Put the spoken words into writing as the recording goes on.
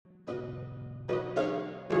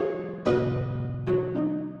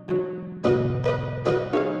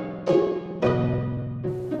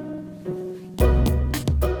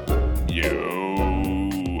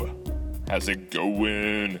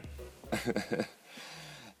going.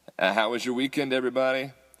 How was your weekend,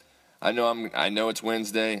 everybody? I know it's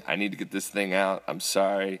Wednesday. I need to get this thing out. I'm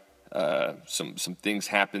sorry. Some things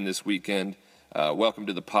happened this weekend. Welcome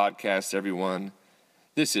to the podcast, everyone.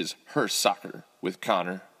 This is Her Soccer with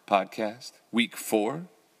Conor podcast, week 4.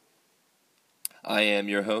 I am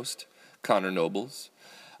your host, Conor Nobles.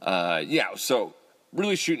 So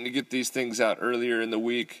really shooting to get these things out earlier in the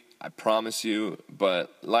week. I promise you,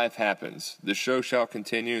 but life happens. The show shall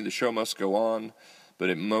continue. The show must go on,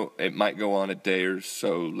 but it might go on a day or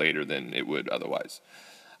so later than it would otherwise.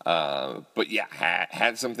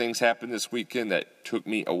 Had some things happen this weekend that took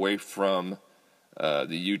me away from the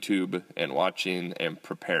YouTube and watching and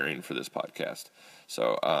preparing for this podcast.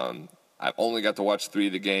 So I only got to watch 3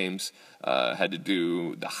 of the games. Had to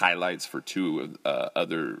do the highlights for 2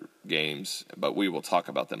 other games, but we will talk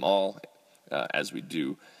about them all as we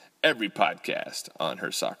do every podcast on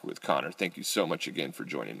Her Soccer with Conor. Thank you so much again for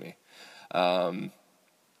joining me.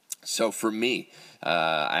 So for me,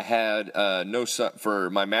 I had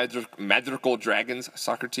for my Madrigal Dragons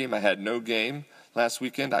soccer team, I had no game last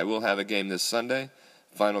weekend. I will have a game this Sunday,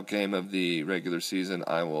 final game of the regular season.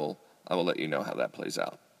 I will let you know how that plays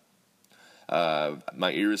out.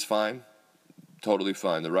 My ear is fine, totally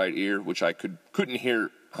fine. The right ear, which I couldn't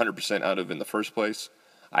hear 100% out of in the first place,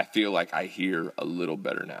 I feel like I hear a little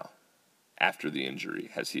better now after the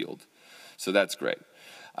injury has healed. So that's great.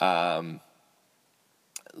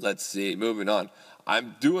 Let's see, moving on.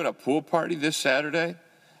 I'm doing a pool party this Saturday,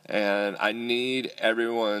 and I need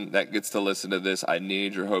everyone that gets to listen to this, I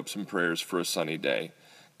need your hopes and prayers for a sunny day,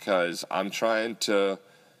 because I'm trying to,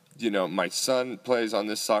 my son plays on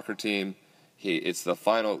this soccer team. It's the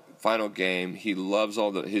final game. He loves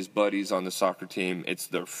all his buddies on the soccer team. It's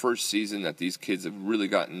their first season that these kids have really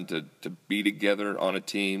gotten to be together on a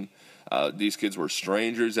team. These kids were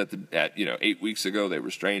strangers at 8 weeks ago. They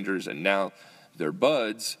were strangers, and now they're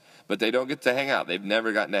buds, but they don't get to hang out. They've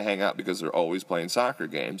never gotten to hang out because they're always playing soccer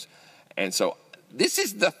games. And so this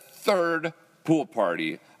is the 3rd pool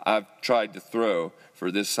party I've tried to throw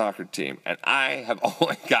for this soccer team, and I have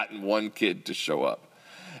only gotten 1 kid to show up.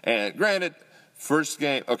 And granted, first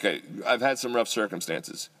game, okay, I've had some rough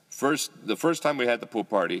circumstances. The first time we had the pool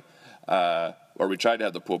party, or we tried to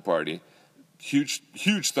have the pool party,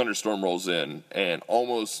 huge thunderstorm rolls in and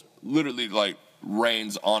almost literally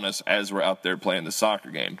rains on us as we're out there playing the soccer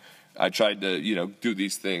game. I tried to, do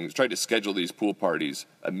these things, tried to schedule these pool parties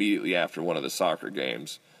immediately after one of the soccer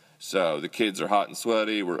games. So the kids are hot and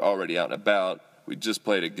sweaty. We're already out and about. We just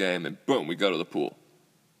played a game, and boom, we go to the pool.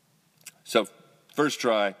 So first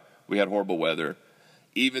try, we had horrible weather.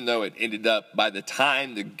 Even though it ended up, by the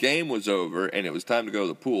time the game was over and it was time to go to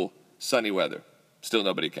the pool, sunny weather. Still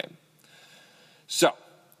nobody came. So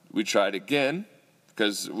we tried again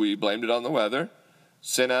because we blamed it on the weather,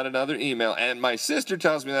 sent out another email, and my sister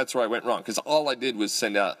tells me that's where I went wrong, because all I did was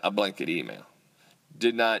send out a blanket email.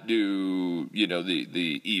 Did not do,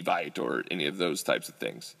 the Evite or any of those types of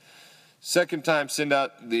things. Second time, send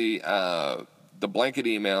out the blanket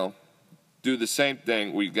email, do the same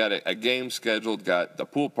thing. We got a game scheduled, got the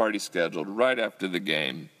pool party scheduled right after the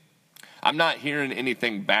game. I'm not hearing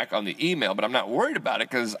anything back on the email, but I'm not worried about it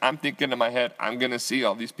because I'm thinking in my head, I'm going to see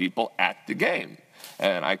all these people at the game.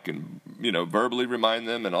 And I can, verbally remind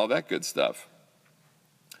them and all that good stuff.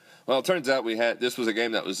 Well, it turns out this was a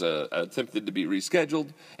game that was attempted to be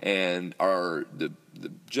rescheduled, and the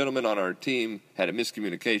gentleman on our team had a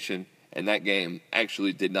miscommunication, and that game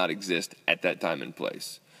actually did not exist at that time and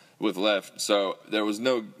place. So there was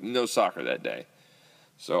no soccer that day.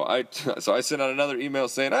 So I sent out another email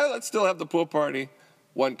saying, let's still have the pool party.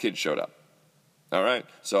 1 kid showed up. All right,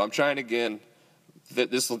 so I'm trying again.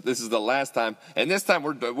 This is the last time, and this time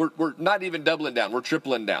we're not even doubling down. We're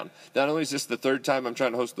tripling down. Not only is this the 3rd time I'm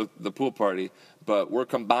trying to host the pool party, but we're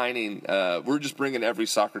combining. We're just bringing every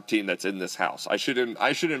soccer team that's in this house. I should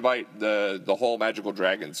invite the whole Madrigal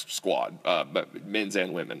Dragons squad, but men's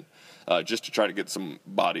and women, just to try to get some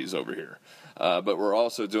bodies over here. But we're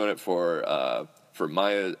also doing it for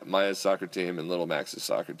Maya's soccer team and Little Max's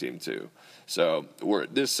soccer team too. So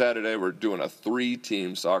this Saturday we're doing a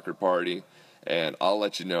 3-team soccer party. And I'll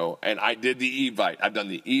let you know. And I did the Evite. I've done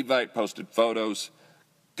the Evite, posted photos.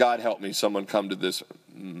 God help me, someone come to this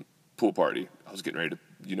pool party. I was getting ready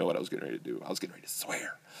to, what I was getting ready to do. I was getting ready to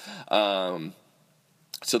swear.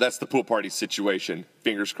 So that's the pool party situation.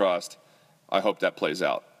 Fingers crossed. I hope that plays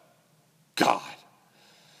out. God.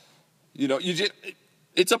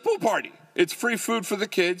 It's a pool party. It's free food for the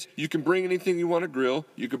kids. You can bring anything you want to grill.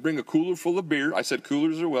 You can bring a cooler full of beer. I said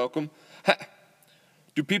coolers are welcome.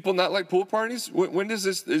 Do people not like pool parties? When does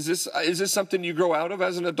this is this something you grow out of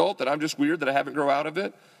as an adult that I'm just weird that I haven't grown out of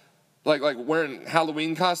it? Like wearing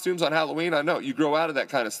Halloween costumes on Halloween, I know you grow out of that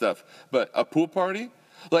kind of stuff. But a pool party,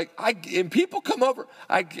 and people come over.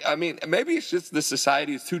 I mean, maybe it's just the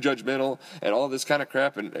society is too judgmental and all this kind of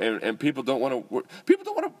crap, and people don't want to.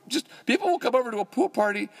 People will come over to a pool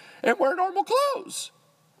party and wear normal clothes,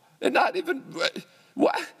 and not even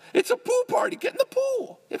what? It's a pool party. Get in the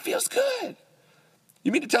pool. It feels good.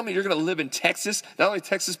 You mean to tell me you're going to live in Texas, not only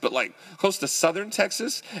Texas, but like close to southern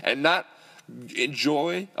Texas, and not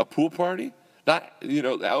enjoy a pool party? Not,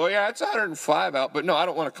 oh yeah, it's 105 out, but no, I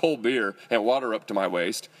don't want a cold beer and water up to my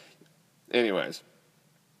waist. Anyways,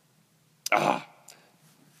 I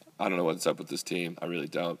don't know what's up with this team. I really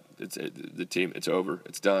don't. The team, it's over.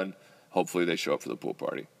 It's done. Hopefully they show up for the pool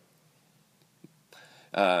party.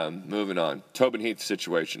 Moving on. Tobin Heath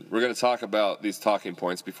situation. We're going to talk about these talking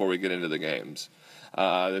points before we get into the games.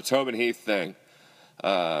 The Tobin Heath thing.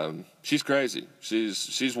 She's crazy.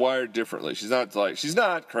 She's wired differently. She's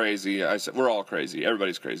not crazy. We're all crazy.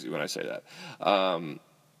 Everybody's crazy when I say that.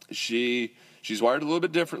 She's wired a little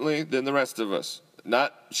bit differently than the rest of us.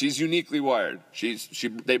 She's uniquely wired.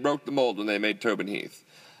 They broke the mold when they made Tobin Heath.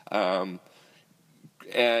 And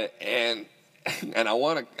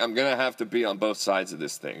I'm gonna have to be on both sides of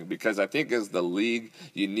this thing, because I think as the league,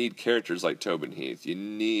 you need characters like Tobin Heath. You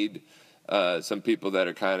need some people that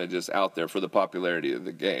are kind of just out there for the popularity of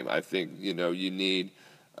the game. I think you need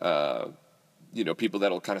people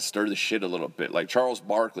that'll kind of stir the shit a little bit, like Charles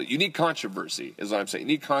Barkley. You need controversy, is what I'm saying. You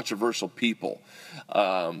need controversial people,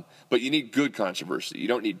 but you need good controversy. You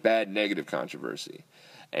don't need bad, negative controversy,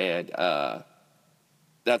 and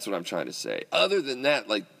that's what I'm trying to say. Other than that,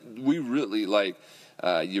 we really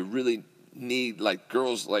you really need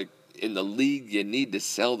girls in the league. You need to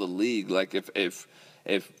sell the league.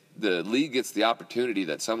 If the league gets the opportunity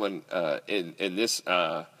that someone in this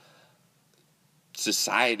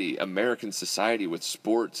society, American society, with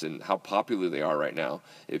sports and how popular they are right now,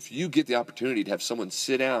 if you get the opportunity to have someone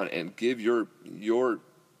sit down and give your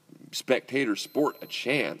spectator sport a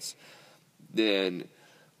chance, then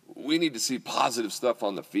we need to see positive stuff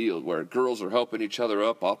on the field where girls are helping each other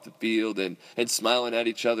up off the field and smiling at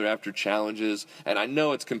each other after challenges. And I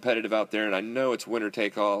know it's competitive out there, and I know it's winner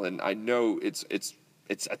take all, and I know it's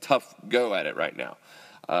a tough go at it right now.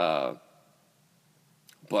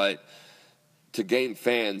 But to gain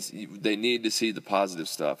fans, they need to see the positive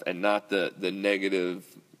stuff and not the negative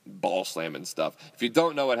ball slamming stuff. If you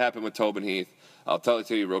don't know what happened with Tobin Heath, I'll tell it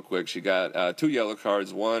to you real quick. She got 2 yellow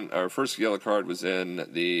cards. Her first yellow card was in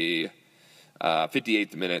the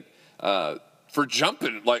 58th minute for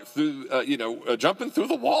jumping jumping through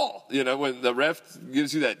the wall. When the ref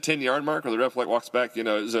gives you that 10-yard mark, or the ref walks back. It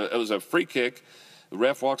was a free kick. The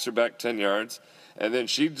ref walks her back 10 yards, and then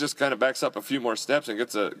she just kind of backs up a few more steps and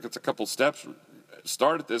gets a couple steps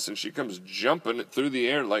started this, and she comes jumping through the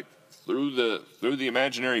air through the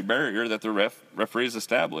imaginary barrier that the referees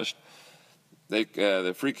established.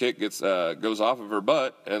 The free kick goes off of her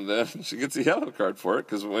butt, and then she gets a yellow card for it,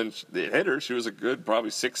 because when it hit her, she was a good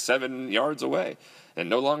probably 6-7 yards away, and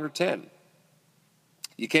no longer 10.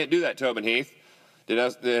 You can't do that, Tobin Heath. Did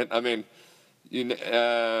no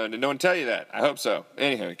one tell you that? I hope so.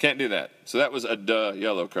 Anyhow, you can't do that. So that was a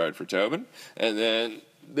yellow card for Tobin. And then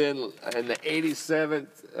in the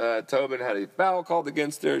 87th, Tobin had a foul called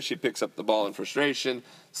against her. She picks up the ball in frustration,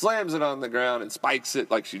 slams it on the ground, and spikes it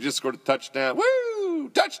like she just scored a touchdown. Woo!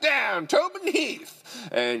 Touchdown, Tobin Heath!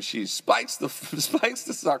 And she spikes the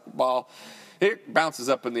soccer ball. It bounces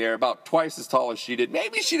up in the air about twice as tall as she did.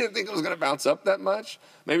 Maybe she didn't think it was going to bounce up that much.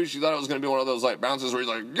 Maybe she thought it was going to be one of those bounces where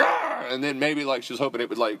he's Gah! And then maybe she was hoping it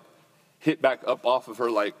would hit back up off of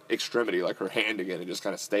her extremity, her hand again, and just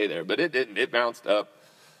kind of stay there. But it didn't. It bounced up.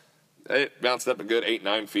 It bounced up a good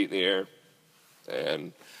 8-9 feet in the air.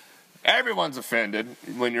 And everyone's offended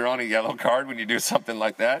when you're on a yellow card when you do something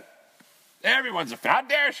like that. Everyone's offended. How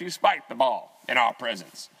dare she spike the ball in our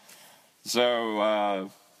presence?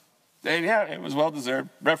 So, and yeah, it was well-deserved.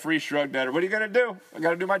 Referee shrugged at her. What are you going to do? I got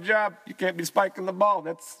to do my job. You can't be spiking the ball.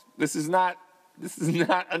 This is not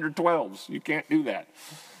under 12s. You can't do that.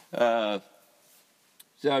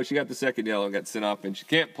 So she got the second yellow and got sent off, and she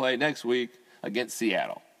can't play next week against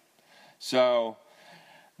Seattle. So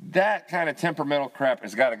that kind of temperamental crap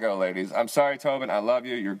has got to go, ladies. I'm sorry, Tobin. I love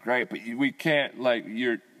you. You're great, but we can't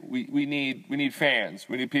we need fans.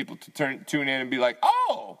 We need people to tune in and be like,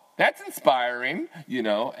 oh, that's inspiring,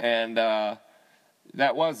 and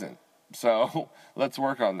that wasn't. So let's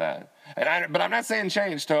work on that. But I'm not saying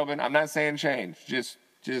change, Tobin. I'm not saying change. Just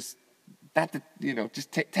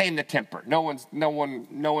just tame the temper. No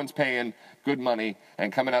one's paying good money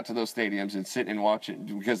and coming out to those stadiums and sitting and watching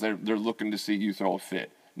because they're looking to see you throw a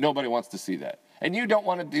fit. Nobody wants to see that. And you don't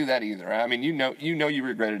want to do that either. I mean, you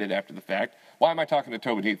regretted it after the fact. Why am I talking to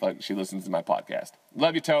Tobin Heath like she listens to my podcast?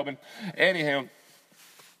 Love you, Tobin. Anywho,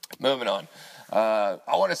 moving on. I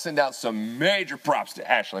want to send out some major props to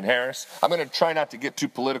Ashlyn Harris. I'm going to try not to get too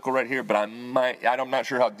political right here, but I'm not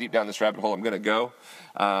sure how deep down this rabbit hole I'm going to go.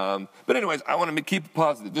 But anyways, I want to keep it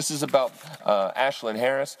positive. This is about Ashlyn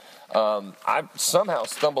Harris. I somehow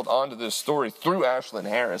stumbled onto this story through Ashlyn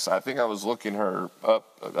Harris. I think I was looking up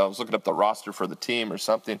the roster for the team or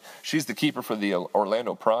something. She's the keeper for the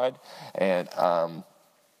Orlando Pride, and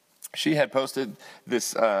she had posted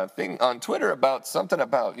this thing on Twitter about something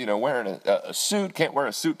about wearing a suit. Can't wear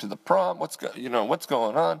a suit to the prom. What's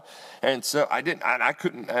going on? And so I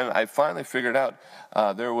couldn't. And I finally figured out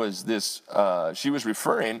there was this.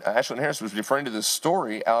 Ashlyn Harris was referring to this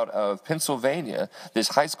story out of Pennsylvania, this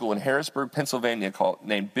high school in Harrisburg, Pennsylvania,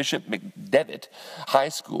 named Bishop McDevitt High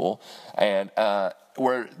School, and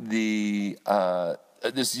where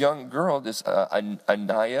this young girl, this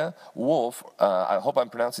Anaya Wolf, I hope I'm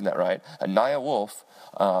pronouncing that right. Anaya Wolf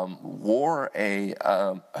wore a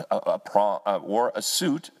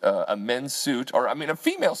suit, a men's suit, or a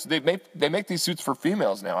female. They make these suits for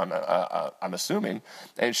females now. I'm assuming,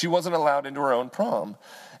 and she wasn't allowed into her own prom,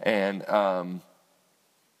 and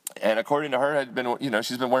according to her,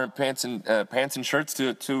 she's been wearing pants and shirts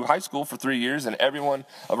to high school for 3 years, and everyone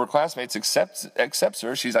of her classmates accepts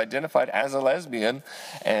her. She's identified as a lesbian,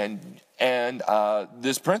 and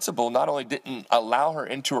this principal not only didn't allow her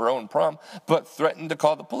into her own prom, but threatened to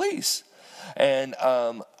call the police. And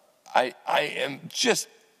I am just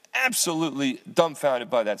absolutely dumbfounded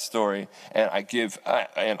by that story, and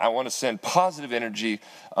I want to send positive energy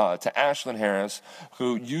to Ashlyn Harris,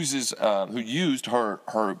 who used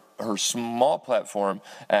her small platform,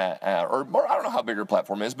 or I don't know how big her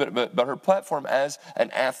platform is, but her platform as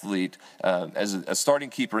an athlete, as a starting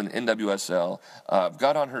keeper in the NWSL,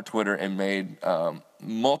 got on her Twitter and made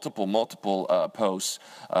multiple posts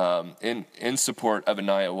in support of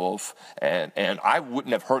Anaya Wolf, and I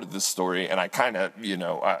wouldn't have heard of this story, and I kind of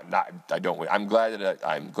I don't. I'm glad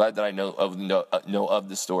that I know of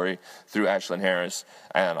the story through Ashlyn Harris,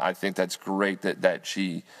 and I think that's great that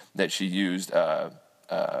she used her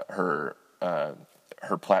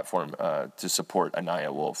platform to support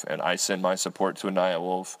Anaya Wolf, and I send my support to Anaya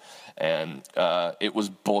Wolf. And it was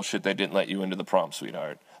bullshit they didn't let you into the prom,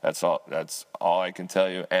 sweetheart. That's all I can tell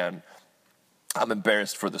you. And I'm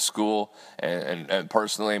embarrassed for the school, and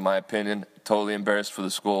personally, in my opinion, totally embarrassed for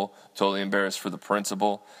the school, totally embarrassed for the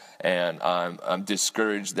principal, and I'm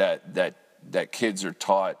discouraged that kids are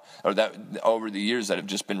taught, or that over the years that have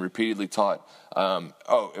just been repeatedly taught,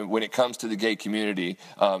 when it comes to the gay community,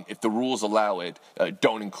 if the rules allow it,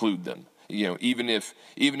 don't include them. Even if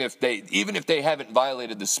they haven't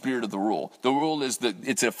violated the spirit of the rule. The rule is that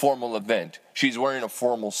it's a formal event. She's wearing a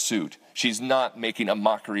formal suit. She's not making a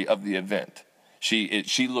mockery of the event.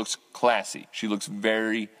 She looks classy. She looks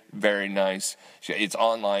very, very nice. It's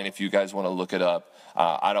online if you guys want to look it up.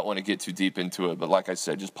 I don't want to get too deep into it, but like I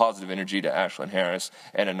said, just positive energy to Ashlyn Harris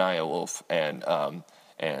and Anaya Wolf, and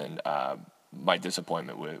my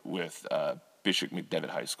disappointment with Bishop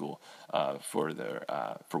McDevitt High School for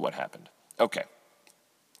what happened. Okay,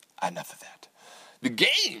 enough of that. The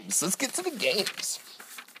games. Let's get to the games.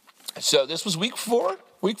 So this was week four.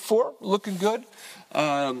 Week four, looking good.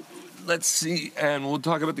 Let's see, and we'll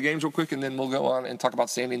talk about the games real quick, and then we'll go on and talk about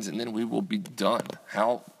standings, and then we will be done.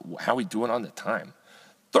 How are we doing on the time?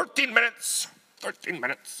 13 minutes,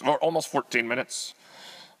 or almost 14 minutes.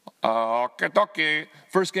 Okay.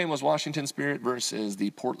 First game was Washington Spirit versus the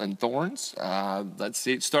Portland Thorns. Let's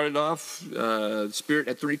see, it started off, Spirit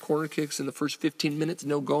had 3 corner kicks in the first 15 minutes,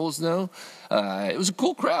 no goals though. It was a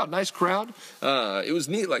cool crowd, nice crowd. It was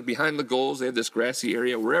neat, like behind the goals, they had this grassy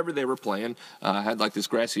area, wherever they were playing, had like this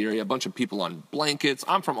grassy area, a bunch of people on blankets.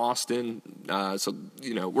 I'm from Austin, so,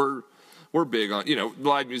 we're big on,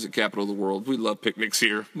 live music capital of the world. We love picnics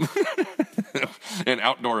here and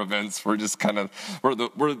outdoor events. We're just we're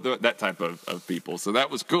that type of people. So that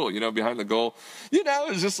was cool, behind the goal. It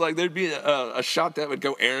was just like there'd be a shot that would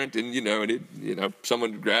go errant, and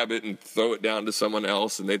someone would grab it and throw it down to someone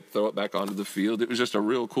else, and they'd throw it back onto the field. It was just a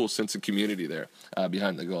real cool sense of community there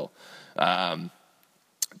behind the goal.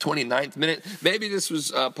 29th minute. Maybe this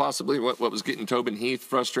was possibly what was getting Tobin Heath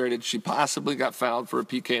frustrated. She possibly got fouled for a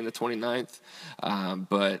PK in the 29th,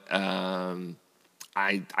 but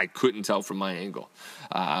I couldn't tell from my angle.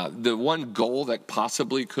 The one goal that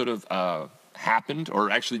possibly could have happened, or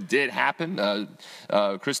actually did happen.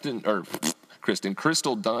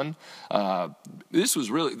 Crystal Dunn. This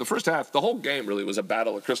was really, the first half, the whole game really was a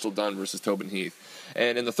battle of Crystal Dunn versus Tobin Heath.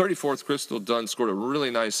 And in the 34th, Crystal Dunn scored a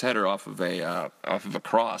really nice header off of a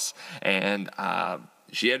cross. And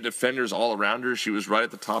she had defenders all around her. She was right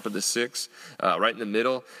at the top of the 6, right in the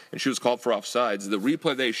middle, and she was called for offsides. The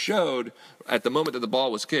replay they showed at the moment that the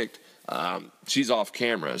ball was kicked, she's off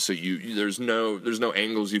camera, so there's no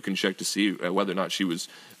angles you can check to see whether or not she was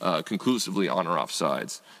conclusively on or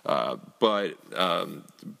offsides. But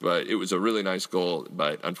it was a really nice goal.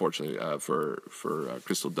 But unfortunately for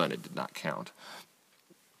Crystal Dunn, it did not count.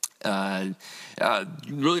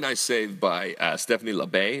 Really nice save by Stephanie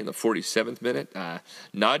Labay in the 47th minute.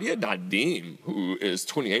 Nadia Nadim, who is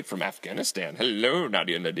 28 from Afghanistan. Hello,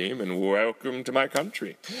 Nadia Nadim, and welcome to my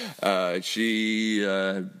country.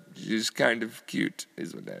 She's kind of cute,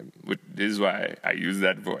 is why I use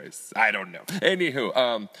that voice. I don't know.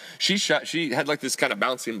 Anywho, she had like this kind of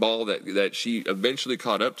bouncing ball that she eventually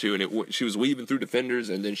caught up to, and she was weaving through defenders,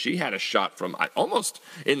 and then she had a shot from almost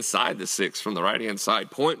inside the 6 from the right-hand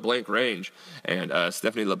side, point-blank range, and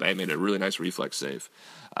Stephanie Labay made a really nice reflex save.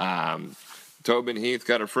 Tobin Heath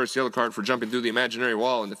got her first yellow card for jumping through the imaginary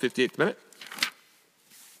wall in the 58th minute.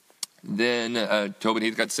 Then Tobin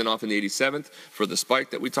Heath got sent off in the 87th for the spike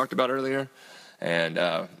that we talked about earlier, and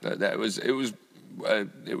it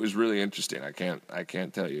was really interesting. I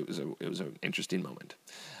can't tell you, it was an interesting moment.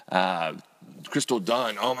 Crystal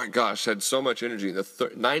Dunn, oh my gosh, had so much energy. In the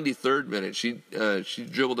 93rd minute, she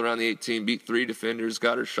dribbled around the 18, beat 3 defenders,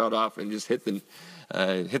 got her shot off, and just hit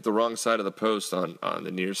the wrong side of the post on the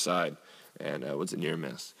near side, and was a near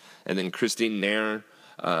miss. And then Christine Nair,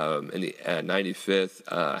 in the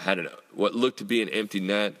 95th, had what looked to be an empty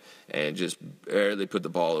net and just barely put the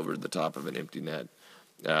ball over the top of an empty net.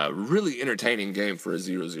 Really entertaining game for a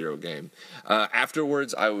 0-0 game.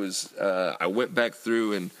 Afterwards, I went back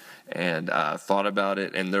through and thought about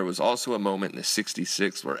it, and there was also a moment in the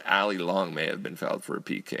 66th where Allie Long may have been fouled for a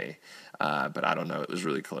PK, but I don't know. It was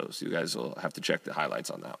really close. You guys will have to check the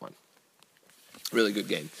highlights on that one. Really good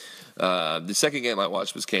game. The second game I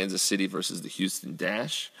watched was Kansas City versus the Houston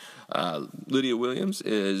Dash. Lydia Williams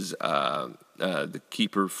is the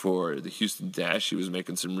keeper for the Houston Dash. She was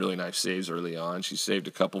making some really nice saves early on. She saved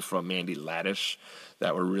a couple from Mandy Laddish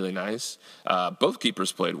that were really nice. Both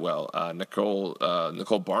keepers played well. Nicole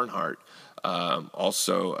Barnhart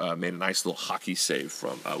also made a nice little hockey save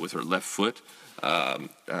with her left foot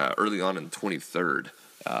early on in the 23rd.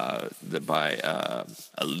 By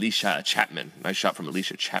Alicia Chapman. Nice shot from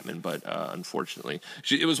Alicia Chapman, but unfortunately,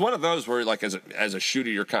 it was one of those where, like, as a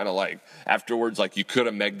shooter, you're kind of like afterwards, like, you could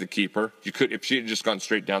have megged the keeper. You could, if she had just gone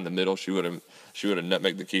straight down the middle, she would have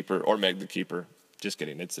nutmegged the keeper or megged the keeper. Just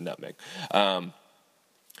kidding, it's a nutmeg. And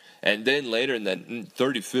then later in the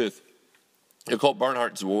 35th. Nicole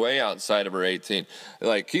Barnhart's way outside of her 18.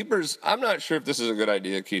 Like, keepers, I'm not sure if this is a good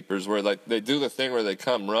idea, keepers, where, like, they do the thing where they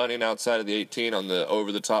come running outside of the 18 on the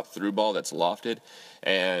over-the-top through ball that's lofted,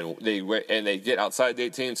 and they get outside the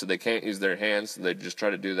 18, so they can't use their hands, so they just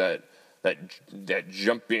try to do that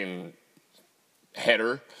jumping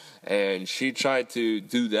header, and she tried to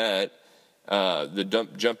do that,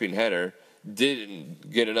 jumping header, didn't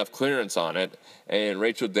get enough clearance on it, and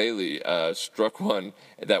Rachel Daly struck one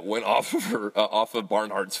that went off of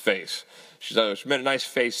Barnhart's face. She made a nice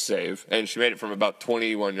face save, and she made it from about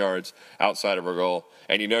 21 yards outside of her goal.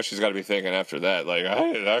 And you know she's got to be thinking after that, like,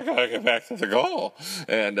 I got to get back to the goal.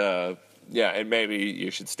 And and maybe you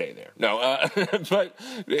should stay there. No, but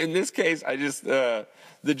in this case, I just the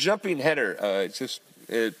jumping header, it's just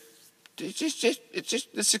the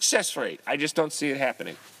success rate. I just don't see it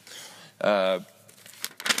happening.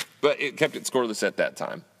 But it kept it scoreless at that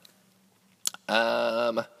time.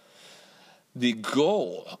 The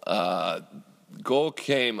goal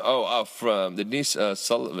came from Denise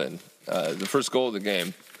Sullivan. The first goal of the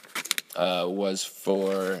game was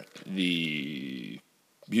for the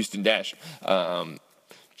Houston Dash.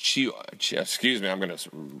 Excuse me, I'm going to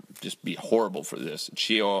just be horrible for this.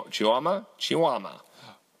 Chiwama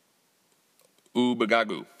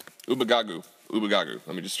Ubagagu.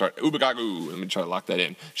 Let me just start. Ubagagu. Let me try to lock that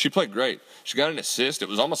in. She played great. She got an assist. It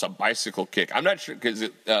was almost a bicycle kick. I'm not sure because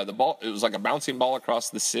the ball. It was like a bouncing ball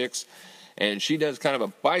across the 6, and she does kind of a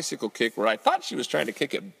bicycle kick where I thought she was trying to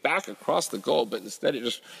kick it back across the goal, but instead it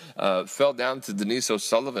just fell down to Denise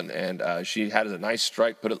O'Sullivan, and she had a nice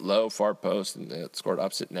strike, put it low, far post, and it scored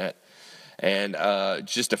opposite net. And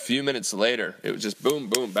just a few minutes later, it was just boom,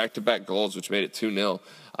 boom, back-to-back goals, which made it 2-0.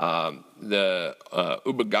 The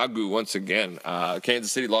Ubagagu once again.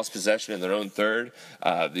 Kansas City lost possession in their own third.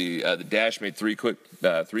 The Dash made three quick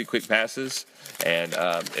passes, and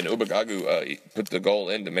Ubagagu put the goal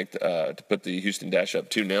in to put the Houston Dash up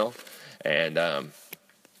 2-0, and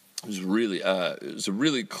it was a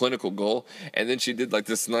really clinical goal. And then she did like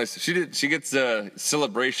this nice. She gets a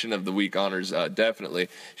celebration of the week honors, definitely.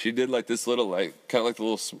 She did like this little kind of like the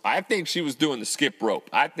little. I think she was doing the skip rope.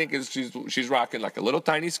 I think she's rocking like a little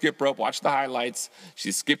tiny skip rope. Watch the highlights.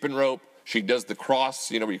 She's skipping rope. She does the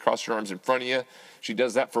cross. Where you cross your arms in front of you. She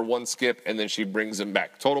does that for one skip, and then she brings them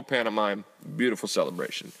back. Total pantomime. Beautiful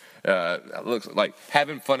celebration. Looks like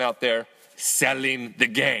having fun out there, selling the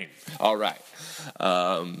game. All right.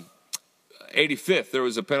 85th, there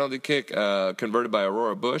was a penalty kick converted by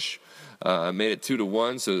Aurora Bush. Made it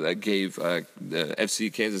 2-1, so that gave the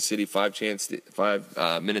FC Kansas City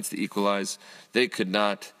 5 minutes to equalize. They could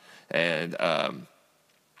not, and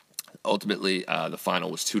ultimately the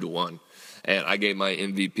final was 2-1. And I gave my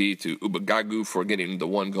MVP to Ubagagu for getting the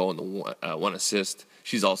 1 goal and the 1 assist.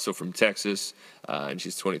 She's also from Texas, and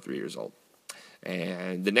she's 23 years old.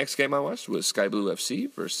 And the next game I watched was Sky Blue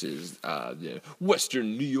FC versus the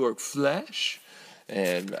Western New York Flash,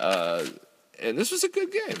 and this was a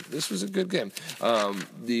good game.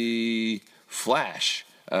 The Flash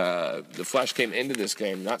came into this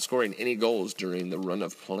game not scoring any goals during the run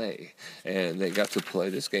of play, and they got to play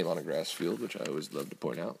this game on a grass field, which I always love to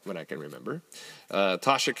point out when I can remember.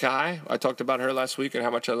 Tasha Kai, I talked about her last week and how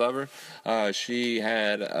much I love her. She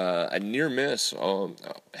had a near miss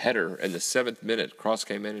header in the 7th minute. Cross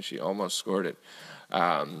came in and she almost scored it.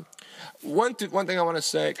 One thing I want to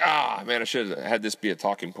say, I should have had this be a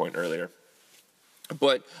talking point earlier.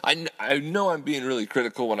 But I know I'm being really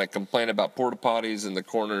critical when I complain about porta potties in the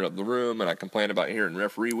corner of the room, and I complain about hearing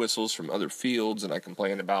referee whistles from other fields, and I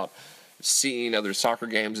complain about seeing other soccer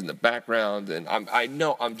games in the background. And I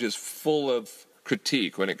know I'm just full of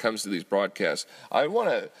critique when it comes to these broadcasts. I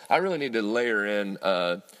really need to layer in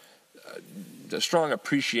the strong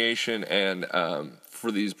appreciation and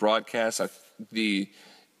for these broadcasts. The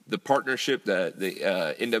partnership that the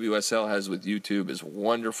NWSL has with YouTube is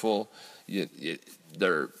wonderful.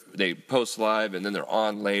 They post live and then they're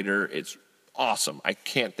on later. It's awesome. I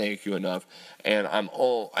can't thank you enough. And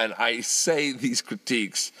I say these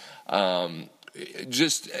critiques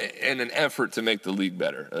just in an effort to make the league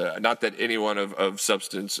better. Not that anyone of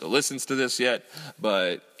substance listens to this yet,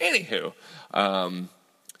 but anywho,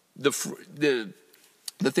 the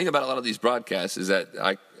thing about a lot of these broadcasts is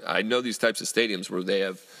that I know these types of stadiums where they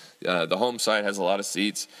have. The home side has a lot of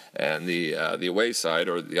seats, and the away side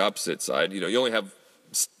or the opposite side, you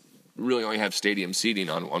only have stadium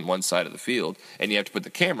seating on one side of the field, and you have to put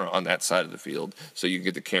the camera on that side of the field so you can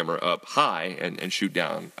get the camera up high and shoot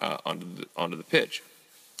down onto the pitch.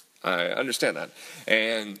 I understand that,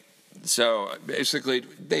 and so basically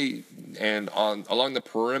along the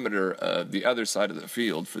perimeter of the other side of the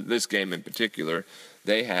field for this game in particular,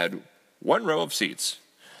 they had 1 row of seats,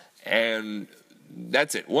 and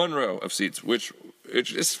that's it, 1 row of seats, which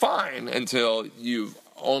is fine until you've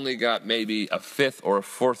only got maybe a 5th or a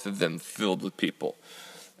 4th of them filled with people.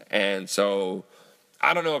 And so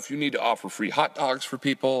I don't know if you need to offer free hot dogs for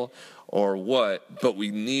people or what, but we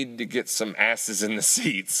need to get some asses in the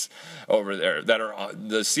seats over there that are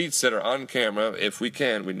the seats that are on camera. If we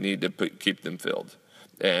can, we need to keep them filled.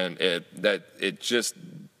 And it's just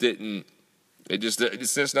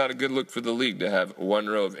not a good look for the league to have 1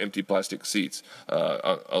 row of empty plastic seats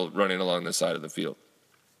running along the side of the field.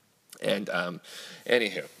 And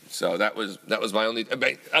anywho, so that was my only.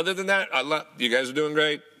 Other than that, you guys are doing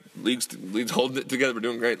great. League's holding it together. We're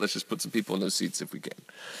doing great. Let's just put some people in those seats if we can.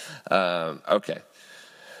 Okay.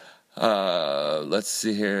 Let's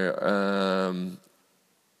see here. In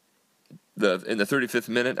the 35th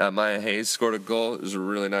minute, Maya Hayes scored a goal. It was a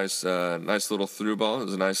really nice little through ball. It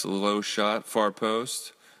was a nice low shot, far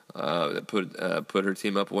post. That put her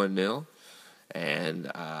team up 1-0.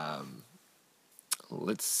 And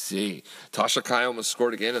let's see. Tasha Kai almost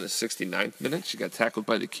scored again in the 69th minute. She got tackled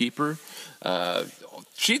by the keeper.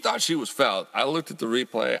 She thought she was fouled. I looked at the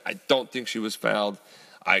replay. I don't think she was fouled.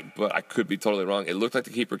 But I could be totally wrong. It looked like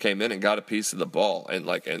the keeper came in and got a piece of the ball. And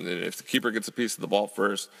then if the keeper gets a piece of the ball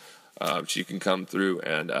first, she can come through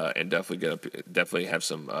and definitely have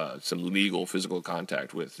some legal physical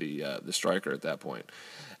contact with the striker at that point.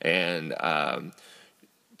 And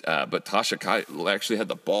but Tasha Kai actually had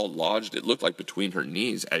the ball lodged. It looked like between her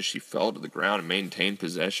knees as she fell to the ground and maintained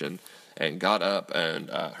possession. and got up, and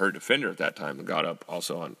her defender at that time got up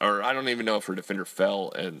also on, or I don't even know if her defender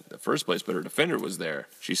fell in the first place, but her defender was there.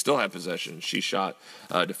 She still had possession. She shot.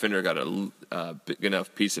 Defender got a big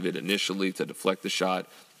enough piece of it initially to deflect the shot,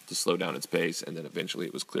 to slow down its pace, and then eventually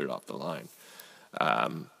it was cleared off the line.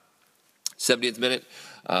 70th minute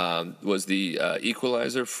was the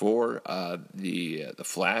equalizer for the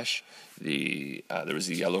Flash. There was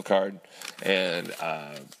a yellow card, and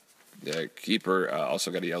the keeper also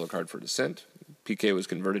got a yellow card for dissent. PK was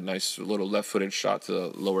converted. Nice little left-footed shot to the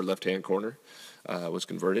lower left-hand corner was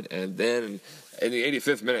converted. And then in the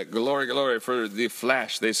 85th minute, glory for the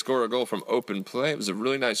Flash. They score a goal from open play. It was a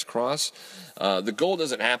really nice cross. The goal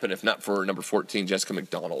doesn't happen if not for number 14, Jessica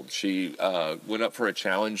McDonald. She went up for a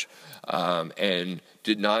challenge and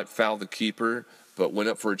did not foul the keeper, but went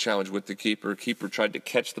up for a challenge with the keeper. Keeper tried to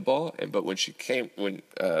catch the ball, but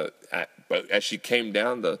as she came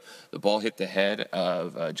down, the ball hit the head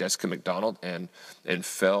of Jessica McDonald and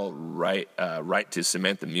fell right to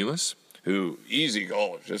Samantha Mewis, who, easy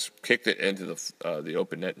goal, just kicked it into the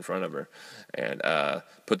open net in front of her, and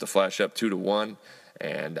put the Flash up 2-1,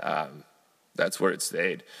 and that's where it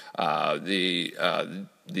stayed. The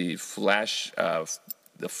Flash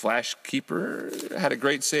keeper had a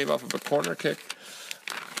great save off of a corner kick,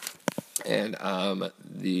 and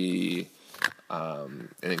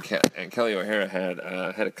Kelly O'Hara had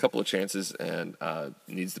a couple of chances and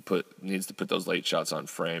needs to put those late shots on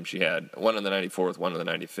frame. She had one on the 94th, one on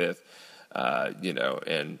the 95th.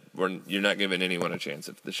 And you're not giving anyone a chance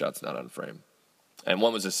if the shot's not on frame. And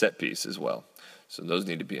one was a set piece as well, so those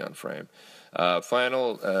need to be on frame. Is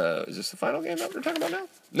this the final game that we're talking about now?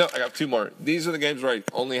 No, I got two more. These are the games where I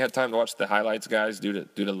only had time to watch the highlights, guys, due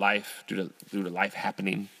to life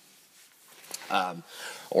happening.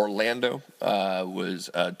 Orlando was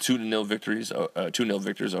 2-0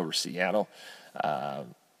 victors over Seattle.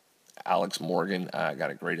 Alex Morgan got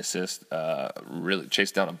a great assist. Really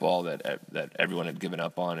chased down a ball that everyone had given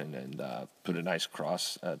up on, and put a nice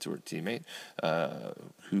cross to her teammate.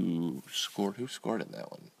 Who scored? Who scored in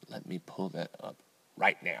that one? Let me pull that up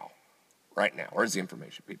right now. Where's the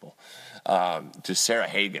information, people? To Sarah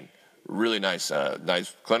Hagan. Really nice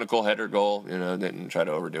clinical header goal. Didn't try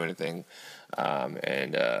to overdo anything,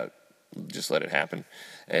 and just let it happen.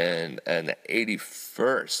 And the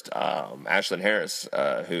 81st, Ashlyn Harris,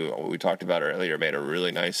 who we talked about earlier, made a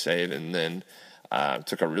really nice save, and then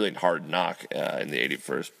took a really hard knock in the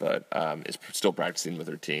 81st, but is still practicing with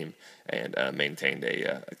her team and maintained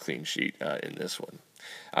a clean sheet in this one.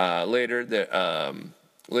 Later,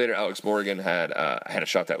 Alex Morgan had a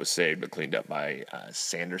shot that was saved but cleaned up by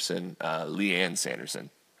Leanne Sanderson.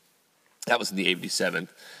 That was in the 87th.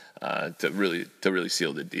 To really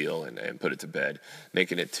seal the deal and put it to bed,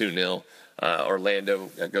 making it 2-0. Orlando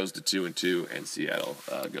goes to 2-2, and Seattle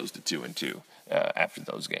goes to 2-2 after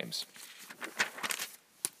those games.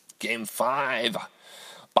 Game 5,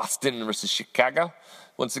 Boston versus Chicago.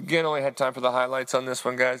 Once again, only had time for the highlights on this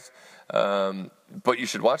one, guys. But you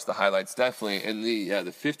should watch the highlights, definitely. In the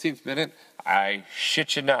 15th minute, I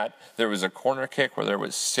shit you not, there was a corner kick where there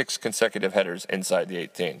was 6 consecutive headers inside the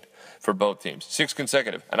 18 for both teams. 6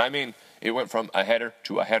 consecutive. And I mean, it went from a header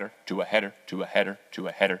to a header to a header to a header to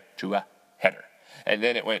a header to a header. And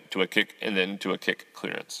then it went to a kick and then to a kick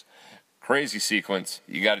clearance. Crazy sequence.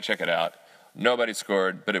 You got to check it out. Nobody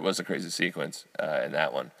scored, but it was a crazy sequence in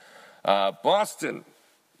that one. Boston.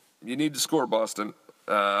 You need to score, Boston.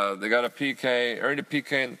 They got a PK, earned a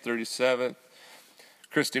PK in the 37th.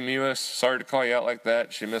 Christy Mewis, sorry to call you out like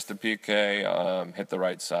that. She missed a PK, hit the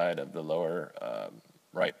right side of the lower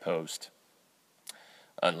right post.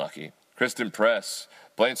 Unlucky. Kristen Press,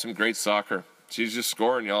 playing some great soccer. She's just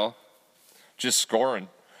scoring, y'all. Just scoring.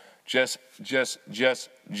 Just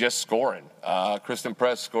scoring. Kristen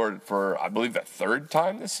Press scored for, I believe, the 3rd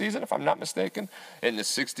time this season, if I'm not mistaken, in the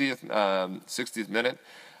 60th minute.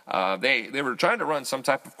 They were trying to run some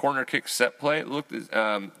type of corner kick set play. It looked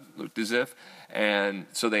as if, and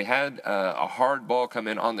so they had a hard ball come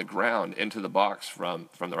in on the ground into the box from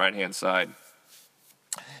the right hand side,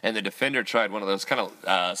 and the defender tried one of those kind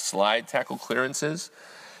of slide tackle clearances.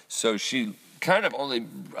 So she kind of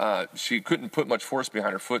she couldn't put much force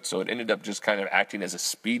behind her foot, so it ended up just kind of acting as a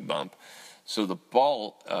speed bump. So the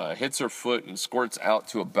ball hits her foot and squirts out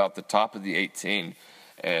to about the top of the 18.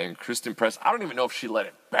 And Kristen Press, I don't even know if she let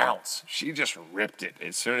it bounce. She just ripped it.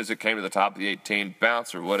 As soon as it came to the top of the 18,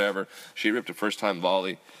 bounce or whatever, she ripped a first-time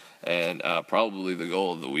volley, and probably the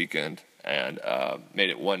goal of the weekend, and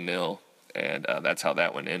made it 1-0, and that's how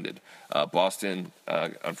that one ended. Boston,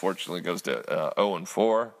 unfortunately, goes to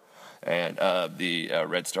 0-4, and the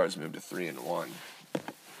Red Stars moved to 3-1.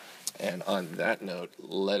 And on that note,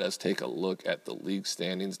 let us take a look at the league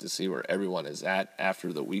standings to see where everyone is at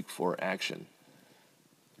after the Week 4 action.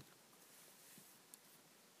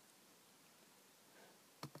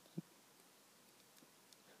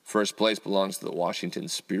 First place belongs to the Washington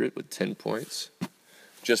Spirit with 10 points.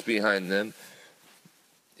 Just behind them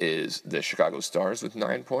is the Chicago Stars with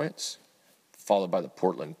 9 points, followed by the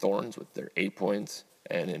Portland Thorns with their 8 points.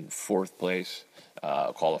 And in fourth place,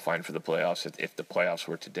 qualifying for the playoffs, if the playoffs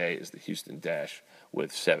were today, is the Houston Dash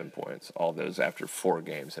with 7 points. All those after 4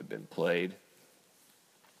 games have been played.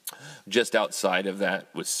 Just outside of that,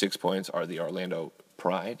 with 6 points, are the Orlando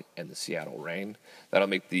Pride and the Seattle Reign. That'll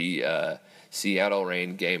make the Seattle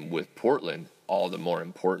Reign game with Portland all the more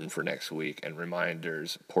important for next week. And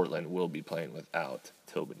reminders, Portland will be playing without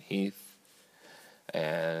Tobin Heath.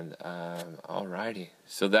 And alrighty,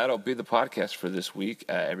 so that'll be the podcast for this week,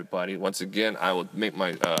 everybody. Once again, I will make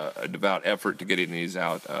my a devout effort to getting these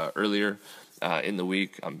out earlier in the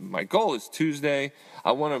week. My goal is Tuesday.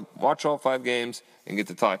 I want to watch all 5 games and get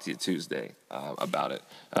to talk to you Tuesday about it.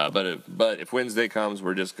 But if Wednesday comes,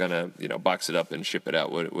 we're just gonna box it up and ship it out,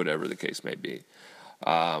 whatever the case may be.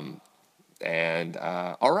 All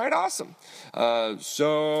right, awesome.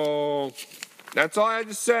 So that's all I had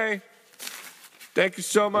to say. Thank you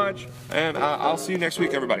so much, and I'll see you next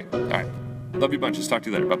week, everybody. All right. Love you bunches. Talk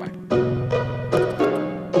to you later. Bye-bye.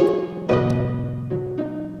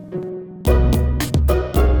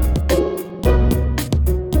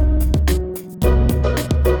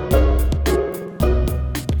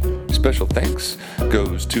 Special thanks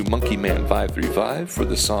goes to Monkey Man 535 for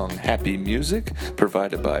the song Happy Music,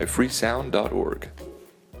 provided by freesound.org.